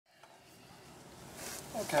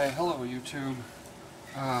Okay, hello YouTube.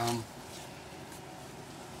 I'm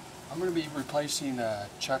going to be replacing a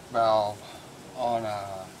check valve on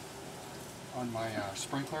my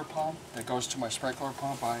sprinkler pump that goes to my sprinkler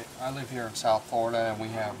pump. I live here in South Florida and we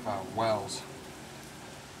have wells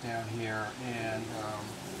down here, and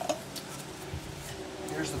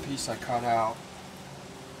here's the piece I cut out.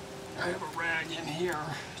 I have a rag in here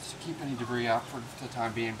to keep any debris out for the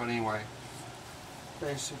time being, but anyway,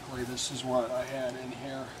 basically this is what I had in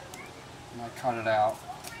here and I cut it out.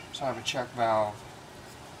 So I have a check valve,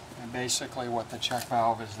 and basically what the check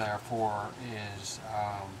valve is there for is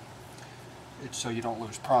it's so you don't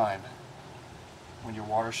lose prime. When your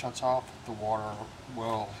water shuts off, the water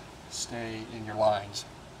will stay in your lines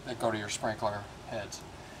that go to your sprinkler heads.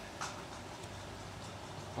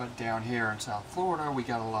 But down here in South Florida, we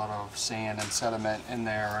got a lot of sand and sediment in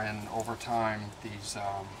there, and over time these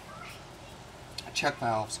check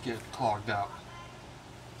valves get clogged up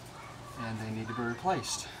and they need to be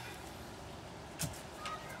replaced.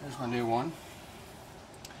 There's my new one.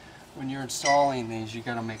 When you're installing these, you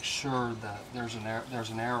got to make sure that there's an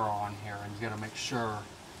arrow on here, and you got to make sure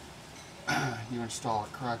you install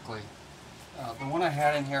it correctly. The one I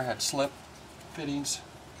had in here had slip fittings,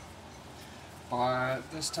 but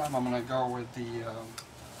this time I'm going to go with the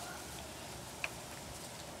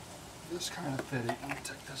this kind of fitting. Let me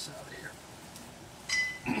take this out of here.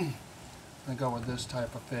 I'm going to go with this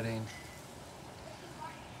type of fitting,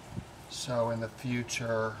 so in the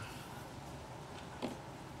future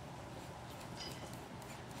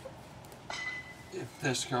if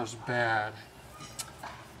this goes bad,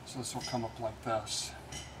 so this will come up like this.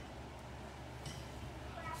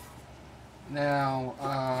 Now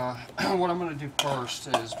what I'm going to do first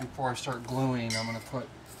is, before I start gluing, I'm going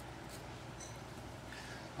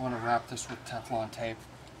to wrap this with Teflon tape.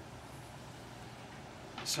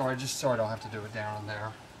 So I don't have to do it down in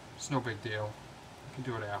there. It's no big deal. I can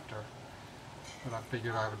do it after. But I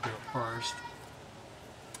figured I would do it first.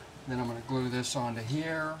 Then I'm going to glue this onto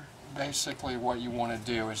here. Basically what you want to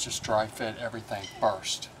do is just dry fit everything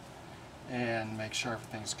first and make sure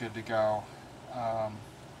everything's good to go.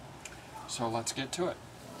 So let's get to it.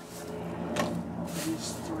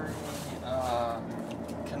 These three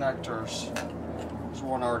connectors, there's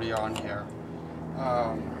one already on here.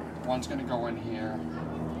 One's going to go in here.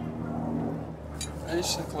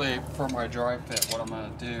 Basically, for my dry fit, what I'm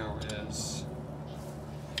going to do is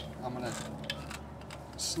I'm going to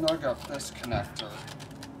snug up this connector.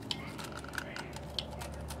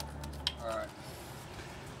 Alright,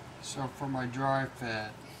 so for my dry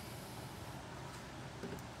fit,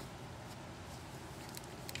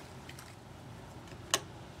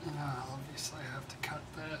 obviously I have to cut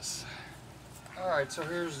this. Alright, so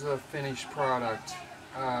here's the finished product.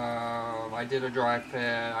 I did a dry fit.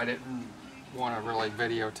 I didn't want to really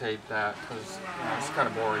videotape that because it's kind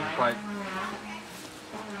of boring, but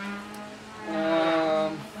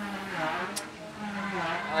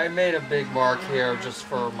I made a big mark here just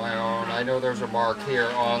for my own. I know there's a mark here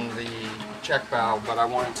on the check valve, but I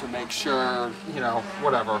wanted to make sure,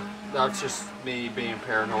 whatever. That's just me being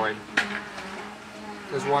paranoid.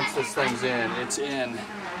 Because once this thing's in, it's in.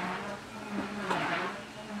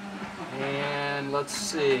 And let's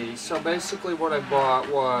see. So basically what I bought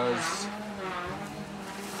was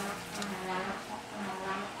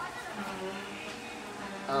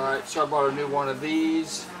so I bought a new one of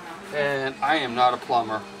these, and I am not a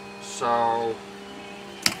plumber, so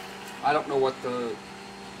I don't know what the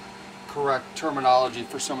correct terminology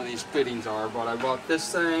for some of these fittings are, but I bought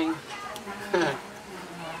this thing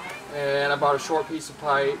and I bought a short piece of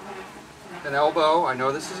pipe, an elbow. I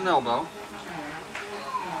know this is an elbow.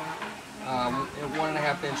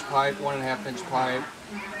 1.5 inch pipe, 1.5 inch pipe.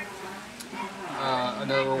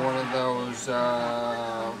 Another one of those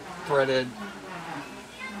threaded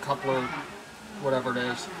coupler, whatever it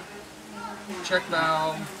is. Check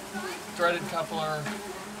valve, threaded coupler,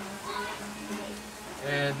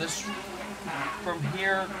 and this from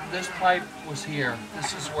here. This pipe was here.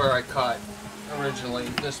 This is where I cut originally.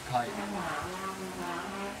 This pipe.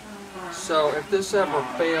 So if this ever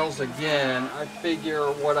fails again, I figure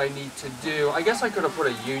what I need to do, I guess I could have put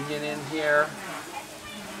a union in here.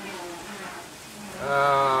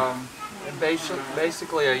 And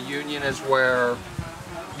basically a union is where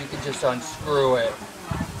you can just unscrew it,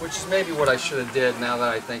 which is maybe what I should have did now that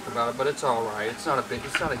I think about it, but it's all right. It's not a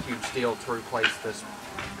huge deal to replace this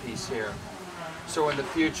piece here. So in the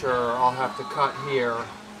future, I'll have to cut here.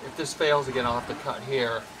 If this fails again, I'll have to cut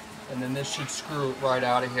here. And then this should screw right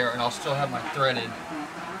out of here, and I'll still have my threaded.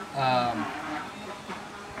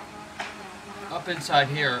 Up inside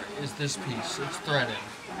here is this piece. It's threaded.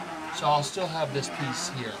 So I'll still have this piece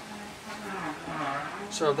here.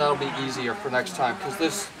 So that'll be easier for next time,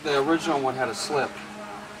 because the original one had a slip,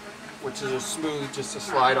 which is just smooth, just to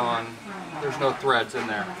slide on. There's no threads in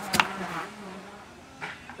there.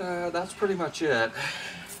 That's pretty much it.